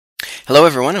Hello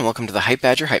everyone and welcome to the Hype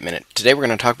Badger Hype Minute. Today we're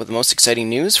going to talk about the most exciting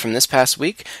news from this past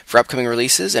week for upcoming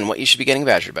releases and what you should be getting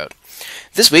badgered about.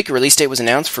 This week, a release date was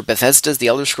announced for Bethesda's The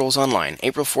Elder Scrolls Online,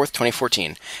 April 4th,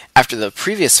 2014. After the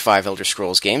previous 5 Elder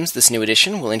Scrolls games, this new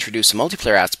edition will introduce a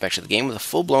multiplayer aspect of the game with a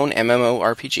full-blown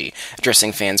MMORPG,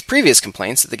 addressing fans' previous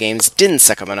complaints that the games didn't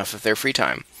suck up enough of their free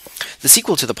time. The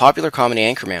sequel to the popular comedy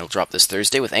Anchorman will drop this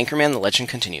Thursday with Anchorman: The Legend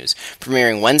Continues,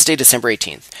 premiering Wednesday, December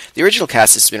 18th. The original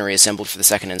cast has been reassembled for the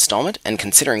second installment, and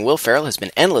considering Will Ferrell has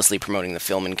been endlessly promoting the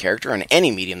film and character on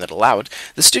any medium that allow it,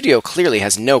 the studio clearly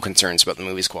has no concerns about the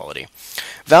movie's quality.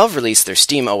 Valve released their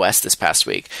SteamOS this past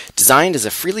week. Designed as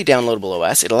a freely downloadable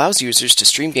OS, it allows users to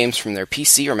stream games from their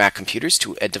PC or Mac computers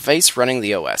to a device running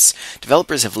the OS.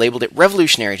 Developers have labeled it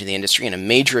revolutionary to the industry and a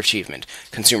major achievement.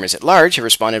 Consumers at large have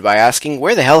responded by asking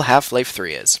where the hell Half-Life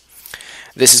 3 is.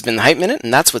 This has been the Hype Minute,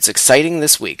 and that's what's exciting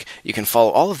this week. You can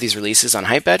follow all of these releases on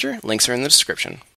Hype Badger. Links are in the description.